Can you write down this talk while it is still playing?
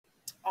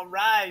All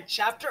right,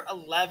 chapter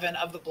 11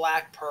 of the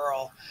Black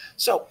Pearl.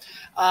 So,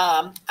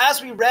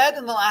 as we read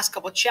in the last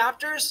couple of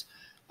chapters,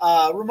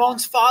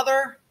 Ramon's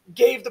father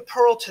gave the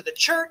pearl to the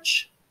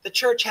church. The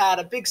church had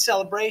a big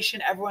celebration.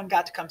 Everyone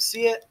got to come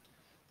see it.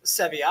 The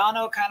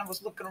Sevillano kind of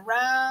was looking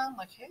around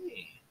like,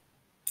 hey,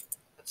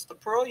 that's the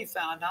pearl you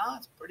found, huh?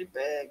 It's pretty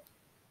big.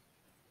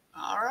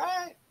 All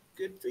right,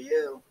 good for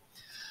you.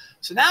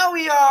 So now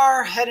we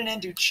are heading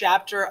into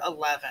chapter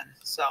 11.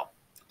 So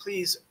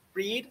please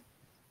read,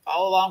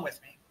 follow along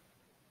with me.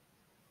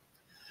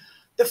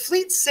 The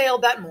fleet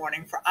sailed that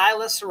morning for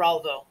Isla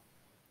Serralvo.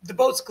 The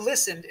boats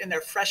glistened in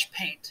their fresh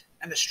paint,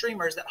 and the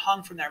streamers that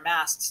hung from their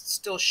masts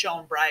still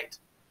shone bright.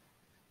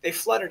 They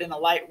fluttered in a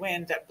light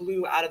wind that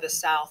blew out of the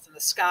south, and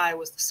the sky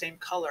was the same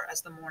color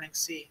as the morning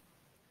sea.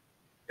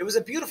 It was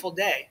a beautiful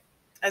day,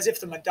 as if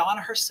the Madonna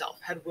herself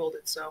had willed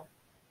it so.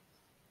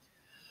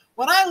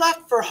 When I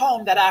left for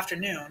home that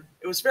afternoon,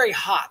 it was very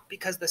hot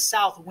because the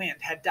south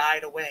wind had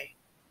died away.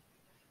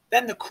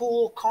 Then the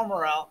cool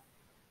Coromel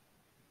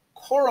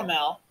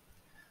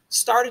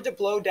started to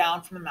blow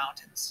down from the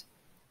mountains.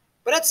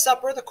 But at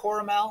supper, the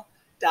Coromel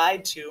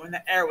died too, and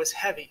the air was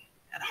heavy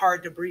and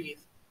hard to breathe.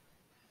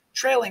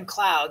 Trailing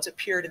clouds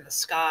appeared in the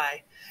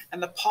sky, and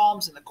the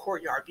palms in the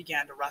courtyard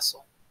began to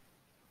rustle.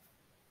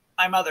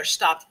 My mother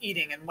stopped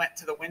eating and went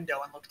to the window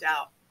and looked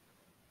out.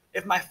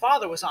 If my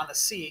father was on the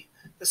sea,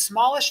 the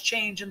smallest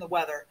change in the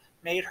weather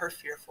made her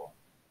fearful.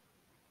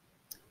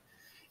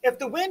 If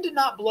the wind did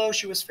not blow,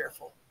 she was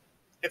fearful.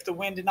 If the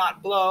wind did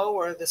not blow,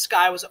 or the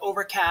sky was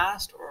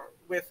overcast, or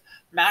with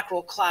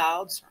mackerel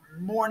clouds, or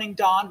morning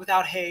dawned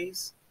without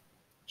haze,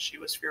 she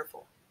was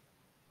fearful.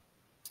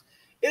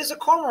 It is a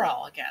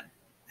cormorant again,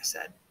 I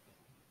said.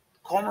 The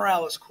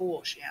cormorant is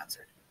cool, she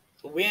answered.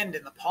 The wind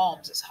in the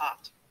palms is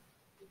hot.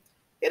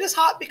 It is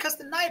hot because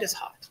the night is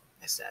hot,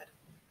 I said.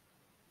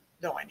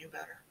 Though I knew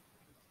better.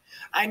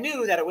 I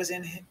knew that it was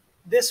in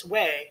this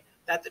way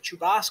that the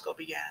Chubasco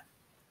began,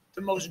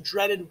 the most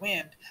dreaded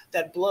wind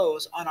that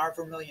blows on our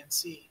Vermilion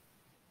Sea.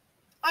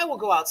 I will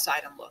go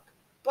outside and look,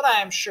 but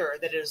I am sure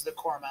that it is the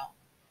Coromel.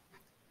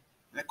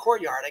 In the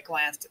courtyard, I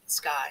glanced at the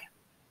sky.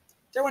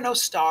 There were no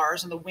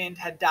stars, and the wind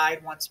had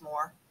died once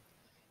more.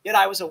 Yet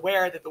I was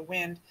aware that the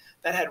wind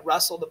that had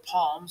rustled the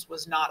palms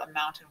was not a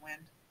mountain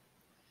wind.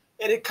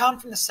 It had come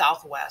from the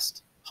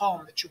southwest,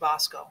 home the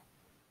Chubasco,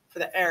 for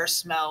the air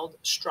smelled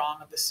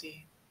strong of the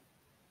sea.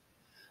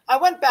 I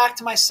went back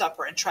to my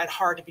supper and tried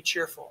hard to be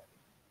cheerful.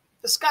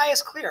 The sky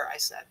is clear, I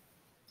said.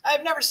 I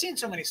have never seen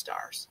so many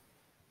stars.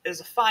 It is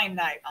a fine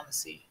night on the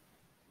sea.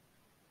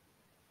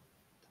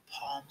 The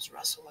palms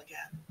rustle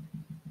again,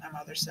 my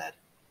mother said.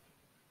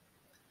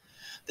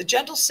 The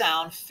gentle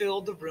sound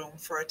filled the room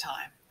for a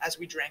time as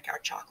we drank our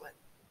chocolate.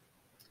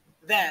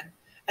 Then,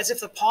 as if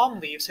the palm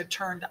leaves had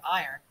turned to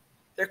iron,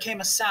 there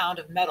came a sound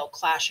of metal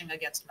clashing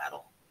against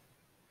metal.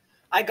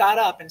 I got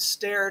up and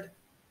started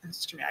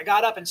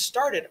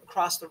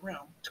across the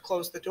room to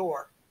close the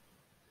door.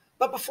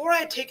 But before I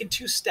had taken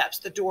 2 steps,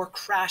 the door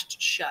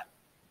crashed shut.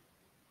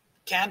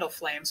 Candle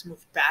flames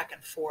moved back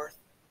and forth.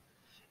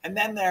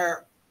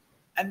 Let's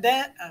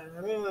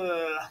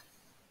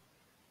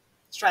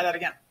try that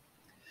again.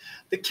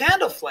 The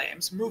candle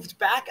flames moved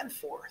back and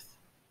forth,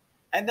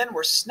 and then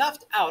were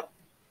snuffed out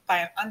by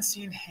an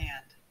unseen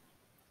hand.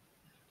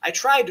 I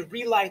tried to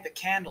relight the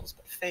candles,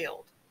 but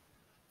failed,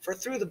 for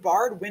through the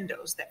barred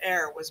windows the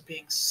air was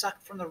being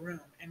sucked from the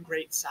room in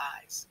great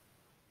sighs.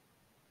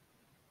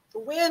 The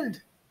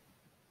wind,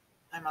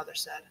 my mother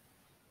said.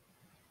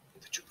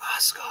 The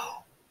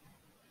Chubasco,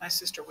 my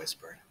sister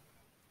whispered.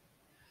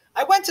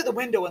 I went to the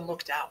window and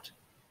looked out.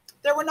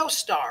 There were no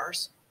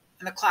stars,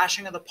 and the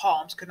clashing of the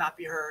palms could not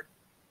be heard.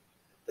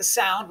 The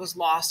sound was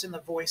lost in the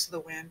voice of the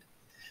wind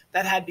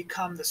that had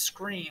become the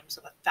screams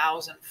of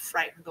 1,000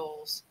 frightened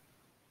gulls.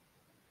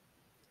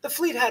 The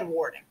fleet had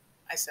warning,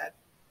 I said.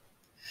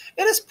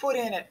 It is put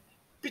in at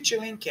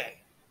Pichilinque,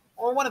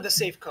 or one of the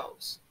safe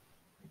coves.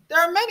 There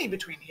are many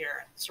between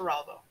here and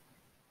Serralvo.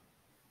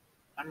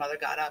 My mother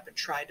got up and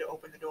tried to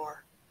open the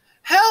door.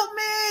 Help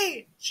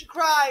me! She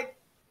cried.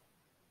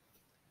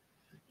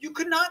 You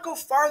could not go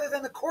farther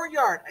than the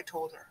courtyard, I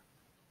told her.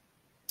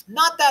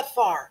 Not that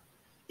far.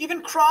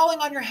 Even crawling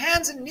on your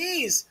hands and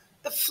knees.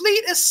 The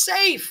fleet is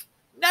safe.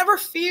 Never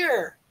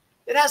fear.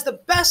 It has the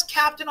best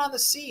captain on the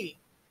sea,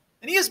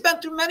 and he has been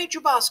through many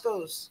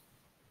Chubascos.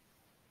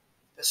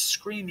 The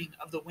screaming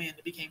of the wind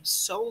became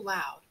so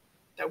loud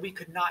that we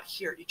could not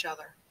hear each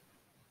other.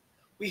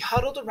 We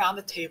huddled around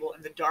the table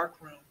in the dark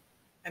room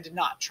and did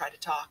not try to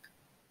talk.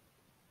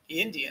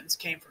 The Indians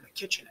came from the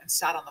kitchen and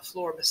sat on the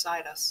floor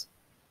beside us.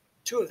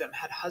 2 of them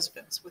had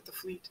husbands with the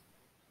fleet.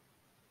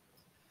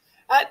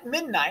 At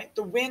midnight,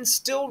 the wind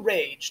still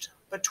raged,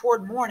 but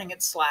toward morning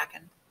it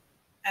slackened,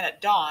 and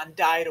at dawn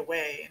died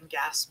away in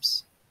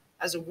gasps,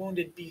 as a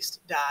wounded beast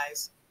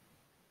dies.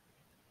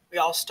 We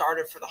all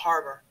started for the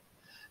harbor,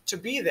 to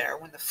be there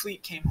when the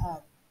fleet came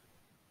home.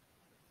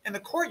 In the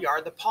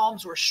courtyard, the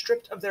palms were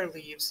stripped of their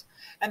leaves,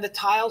 and the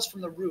tiles from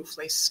the roof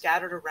lay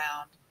scattered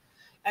around,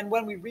 and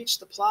when we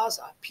reached the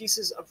plaza,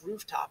 pieces of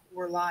rooftop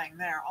were lying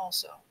there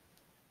also.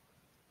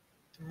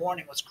 The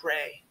morning was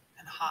gray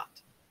and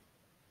hot.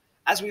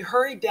 As we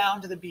hurried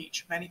down to the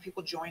beach, many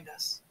people joined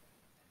us.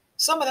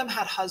 Some of them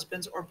had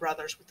husbands or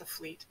brothers with the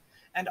fleet,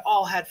 and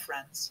all had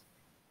friends.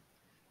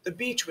 The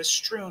beach was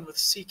strewn with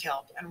sea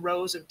kelp and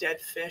rows of dead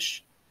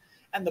fish,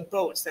 and the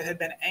boats that had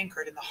been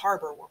anchored in the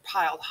harbor were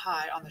piled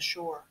high on the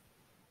shore.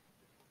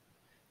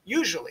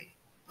 Usually,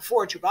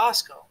 before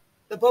Chubasco,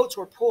 the boats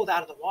were pulled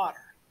out of the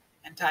water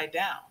and tied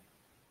down.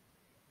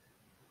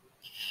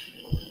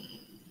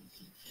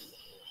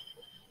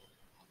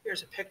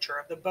 Here's a picture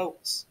of the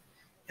boats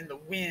in the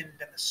wind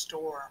and the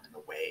storm and the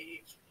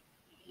wave.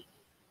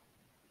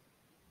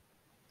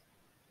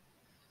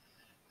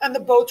 And the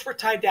boats were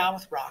tied down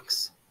with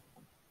rocks.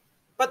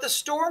 But the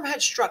storm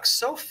had struck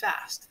so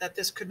fast that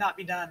this could not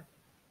be done.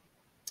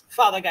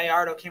 Father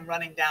Gallardo came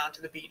running down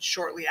to the beach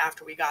shortly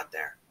after we got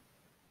there.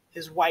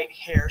 His white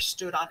hair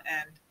stood on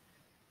end,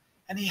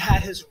 and he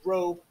had his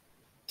robe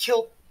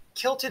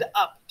kilted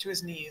up to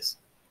his knees.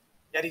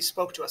 Yet he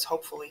spoke to us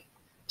hopefully,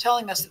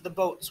 telling us that the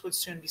boats would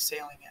soon be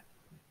sailing in.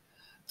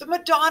 "The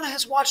Madonna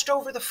has watched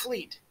over the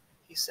fleet,"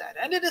 he said,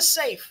 "and it is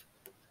safe.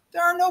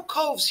 There are no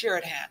coves here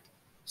at hand,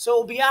 so it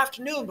will be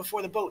afternoon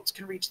before the boats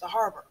can reach the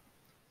harbor.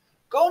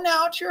 Go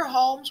now to your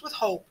homes with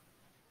hope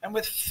and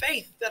with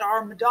faith that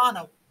our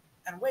Madonna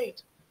and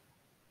wait."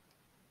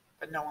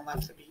 But no one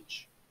left the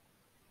beach.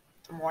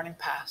 The morning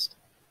passed,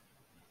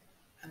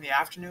 and the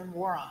afternoon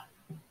wore on.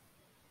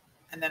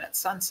 And then at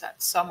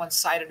sunset, someone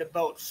sighted a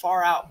boat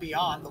far out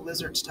beyond the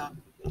Lizard's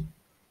Tongue.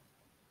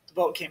 The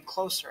boat came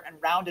closer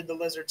and rounded the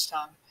Lizard's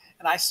Tongue,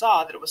 and I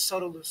saw that it was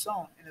Soto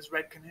Luzon in his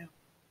red canoe.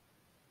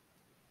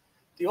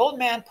 The old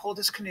man pulled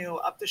his canoe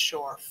up the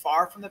shore,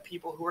 far from the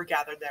people who were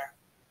gathered there,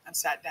 and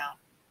sat down.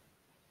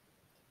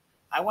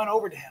 I went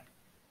over to him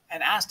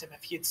and asked him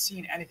if he had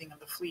seen anything of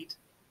the fleet.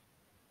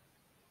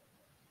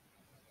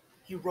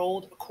 He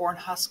rolled a corn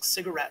husk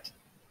cigarette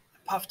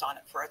and puffed on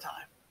it for a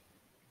time.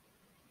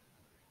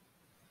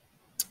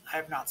 "I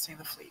have not seen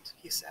the fleet,"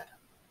 he said,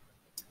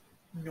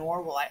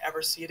 "nor will I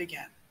ever see it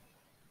again.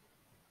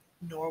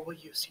 Nor will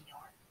you,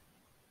 Senor."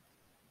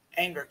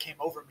 Anger came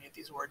over me at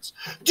these words.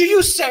 "Do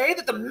you say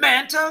that the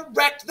Manta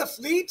wrecked the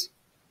fleet?"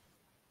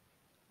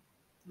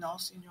 "No,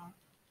 Senor,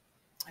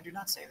 I do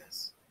not say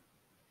this.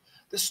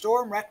 The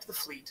storm wrecked the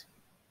fleet,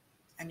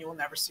 and you will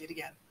never see it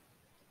again."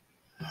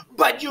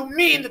 "But you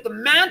mean that the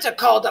Manta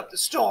called up the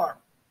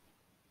storm?"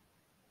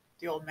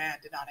 The old man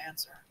did not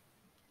answer.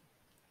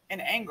 In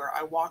anger,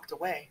 I walked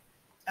away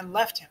and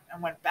left him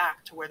and went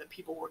back to where the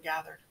people were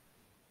gathered.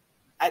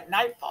 At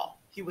nightfall,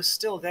 he was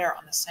still there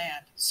on the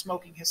sand,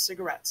 smoking his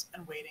cigarettes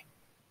and waiting.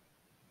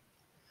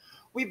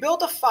 We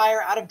built a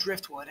fire out of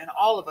driftwood, and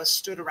all of us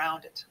stood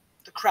around it.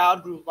 The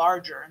crowd grew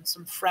larger, and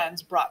some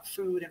friends brought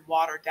food and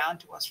water down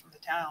to us from the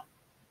town.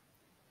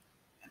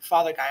 And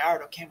Father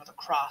Gallardo came with a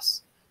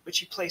cross, which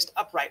he placed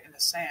upright in the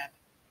sand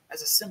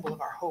as a symbol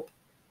of our hope.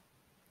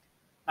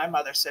 My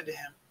mother said to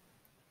him,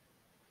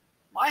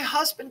 "My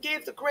husband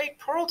gave the great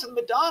pearl to the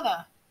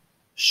Madonna.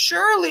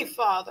 Surely,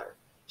 Father,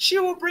 she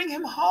will bring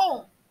him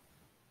home."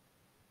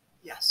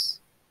 "Yes,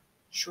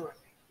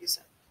 surely," he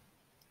said,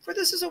 "for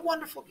this is a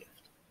wonderful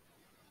gift."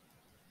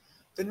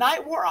 The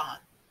night wore on,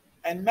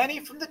 and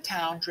many from the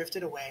town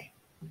drifted away.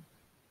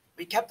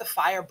 We kept the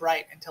fire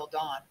bright until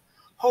dawn,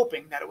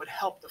 hoping that it would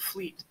help the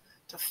fleet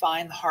to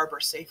find the harbor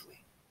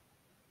safely.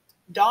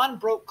 Dawn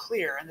broke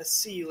clear, and the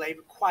sea lay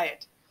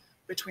quiet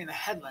between the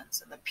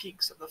headlands, and the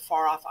peaks of the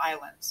far-off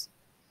islands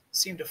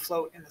seemed to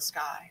float in the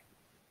sky,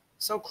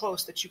 so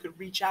close that you could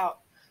reach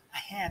out a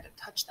hand and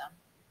touch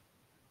them.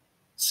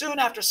 Soon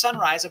after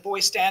sunrise, a boy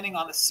standing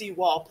on the sea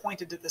wall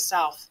pointed to the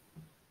south.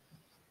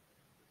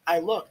 I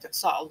looked and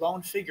saw a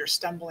lone figure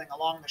stumbling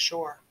along the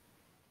shore.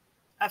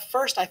 At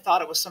first, I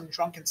thought it was some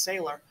drunken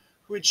sailor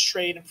who had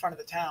strayed in front of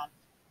the town.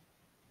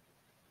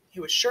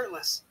 He was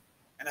shirtless,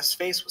 and his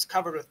face was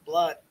covered with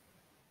blood,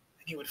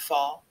 and he would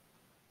fall,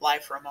 lie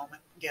for a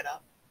moment, and get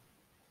up.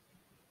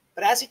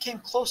 But as he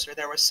came closer,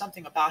 there was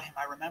something about him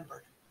I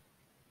remembered.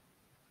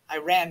 I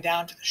ran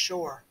down to the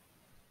shore.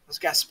 It was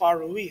Gaspar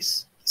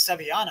Ruiz, the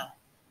Sevillano,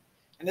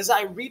 and as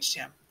I reached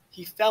him,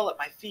 he fell at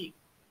my feet.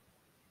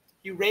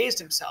 He raised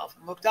himself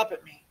and looked up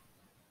at me.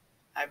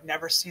 I have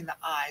never seen the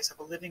eyes of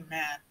a living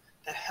man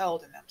that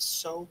held in them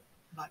so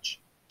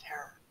much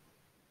terror.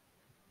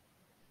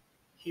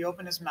 He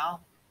opened his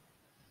mouth,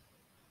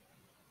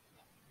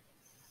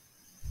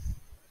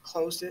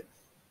 closed it,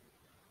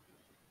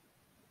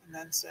 and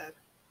then said,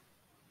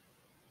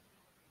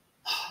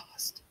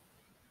 "Lost.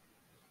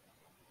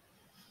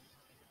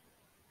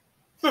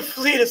 The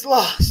fleet is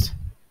lost,"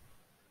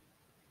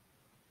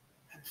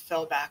 and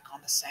fell back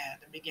on the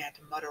sand and began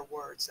to mutter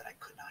words that I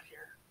could not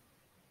hear.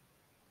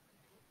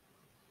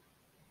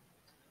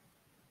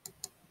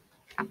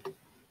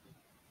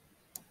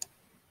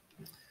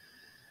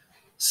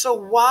 So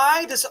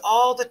why does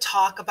all the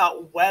talk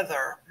about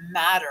weather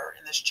matter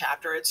in this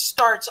chapter? It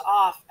starts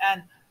off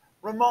and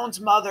Ramon's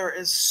mother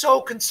is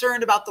so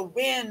concerned about the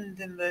wind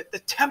and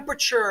the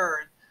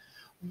temperature.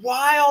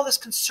 Why all this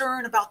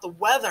concern about the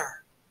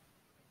weather?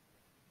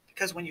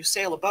 Because when you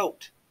sail a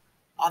boat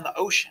on the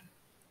ocean,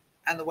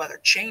 and the weather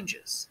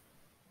changes,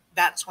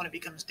 that's when it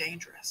becomes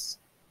dangerous.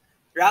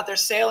 You're out there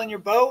sailing your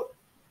boat,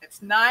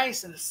 it's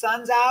nice and the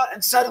sun's out,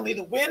 and suddenly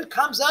the wind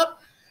comes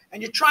up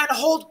and you're trying to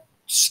hold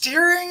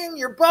steering in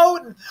your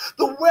boat and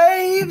the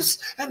waves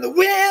and the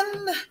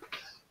wind.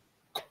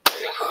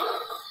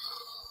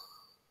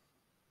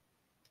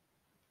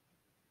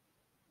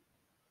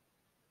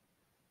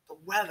 The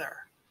weather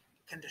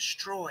can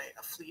destroy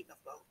a fleet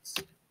of boats.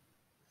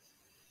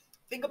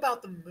 Think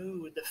about the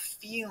mood, the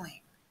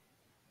feeling.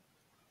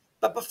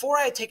 But before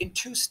I had taken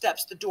 2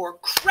 steps, the door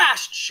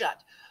crashed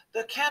shut.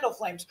 The candle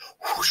flames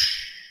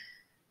whoosh,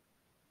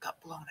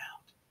 got blown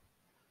out.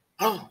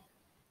 Oh,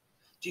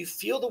 do you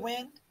feel the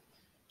wind?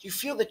 Do you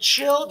feel the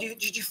chill?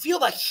 Did you feel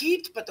the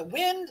heat, but the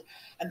wind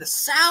and the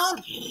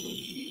sound?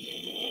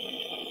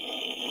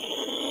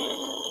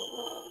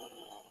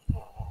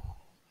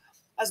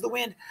 As the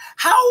wind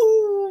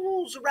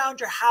howls around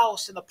your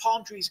house and the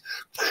palm trees.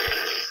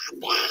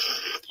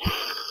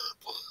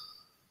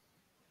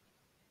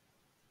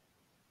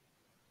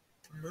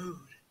 The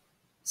mood,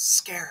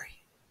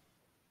 scary,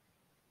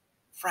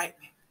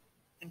 frightening,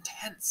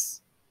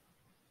 intense,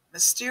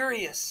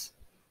 mysterious,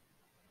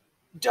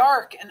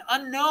 dark, and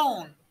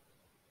unknown.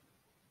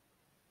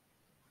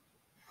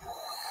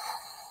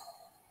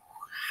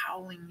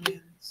 Howling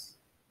winds.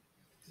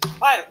 All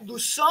right,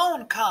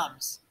 Lusone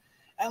comes.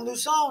 And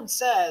Lusone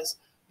says,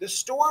 the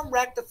storm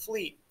wrecked the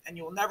fleet and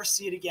you will never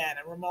see it again.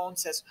 And Ramon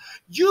says,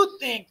 you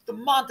think the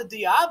Monte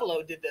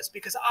Diablo did this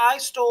because I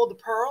stole the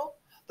pearl?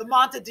 The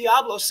Monte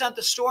Diablo sent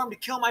the storm to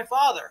kill my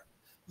father.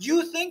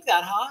 You think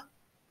that, huh?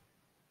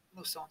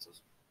 Lusone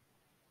says,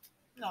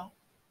 no.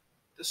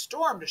 The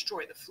storm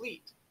destroyed the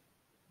fleet,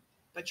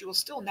 but you will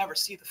still never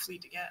see the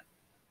fleet again.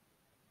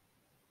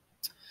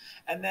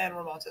 And then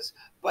Ramon says,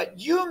 but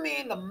you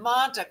mean the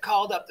Monte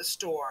called up the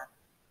storm?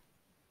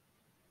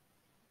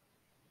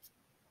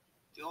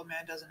 The old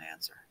man doesn't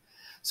answer.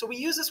 So we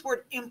use this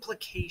word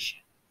implication,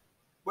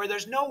 where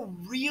there's no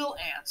real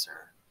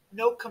answer,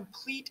 no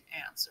complete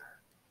answer,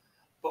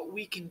 but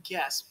we can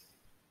guess.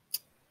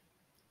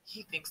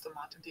 He thinks the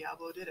Monte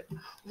Diablo did it.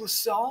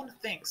 Lusone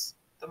thinks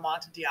the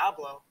Monte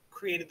Diablo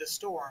created the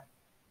storm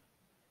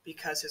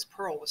because his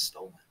pearl was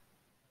stolen.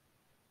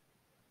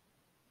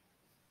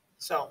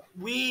 So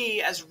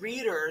we as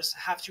readers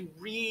have to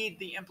read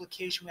the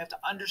implication. We have to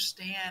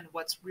understand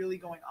what's really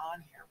going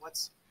on here,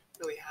 what's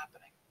really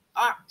happening.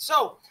 All right,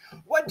 so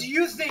what do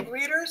you think,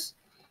 readers?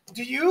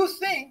 Do you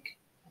think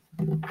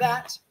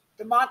that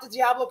the Monte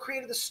Diablo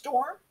created the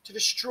storm to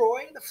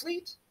destroy the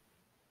fleet?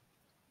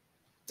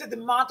 Did the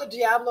Monte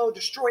Diablo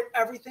destroy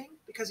everything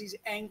because he's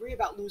angry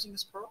about losing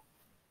his pearl?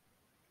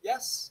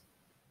 Yes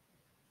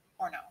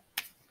or no?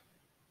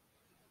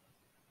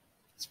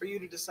 It's for you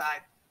to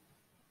decide.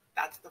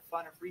 That's the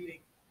fun of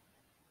reading.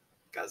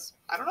 Because,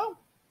 I don't know,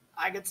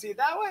 I could see it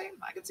that way.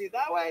 I could see it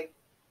that way.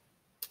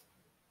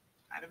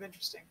 Kind of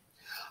interesting.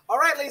 All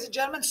right, ladies and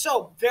gentlemen,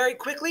 so very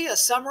quickly, a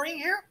summary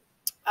here.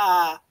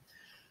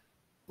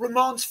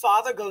 Ramon's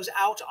father goes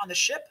out on the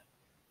ship.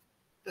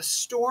 The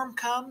storm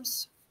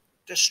comes,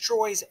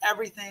 destroys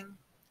everything,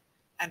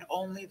 and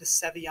only the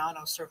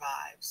Sevillano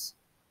survives.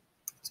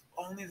 It's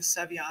only the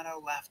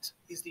Sevillano left.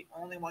 He's the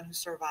only one who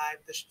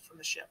survived from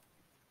the ship.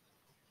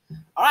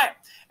 All right,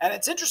 and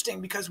it's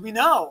interesting because we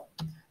know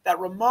that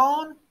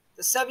Ramon,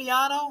 the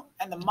Sevillano,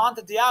 and the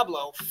Monte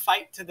Diablo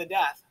fight to the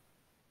death.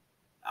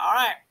 All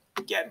right,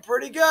 getting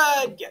pretty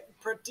good, getting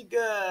pretty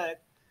good.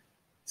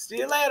 See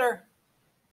you later.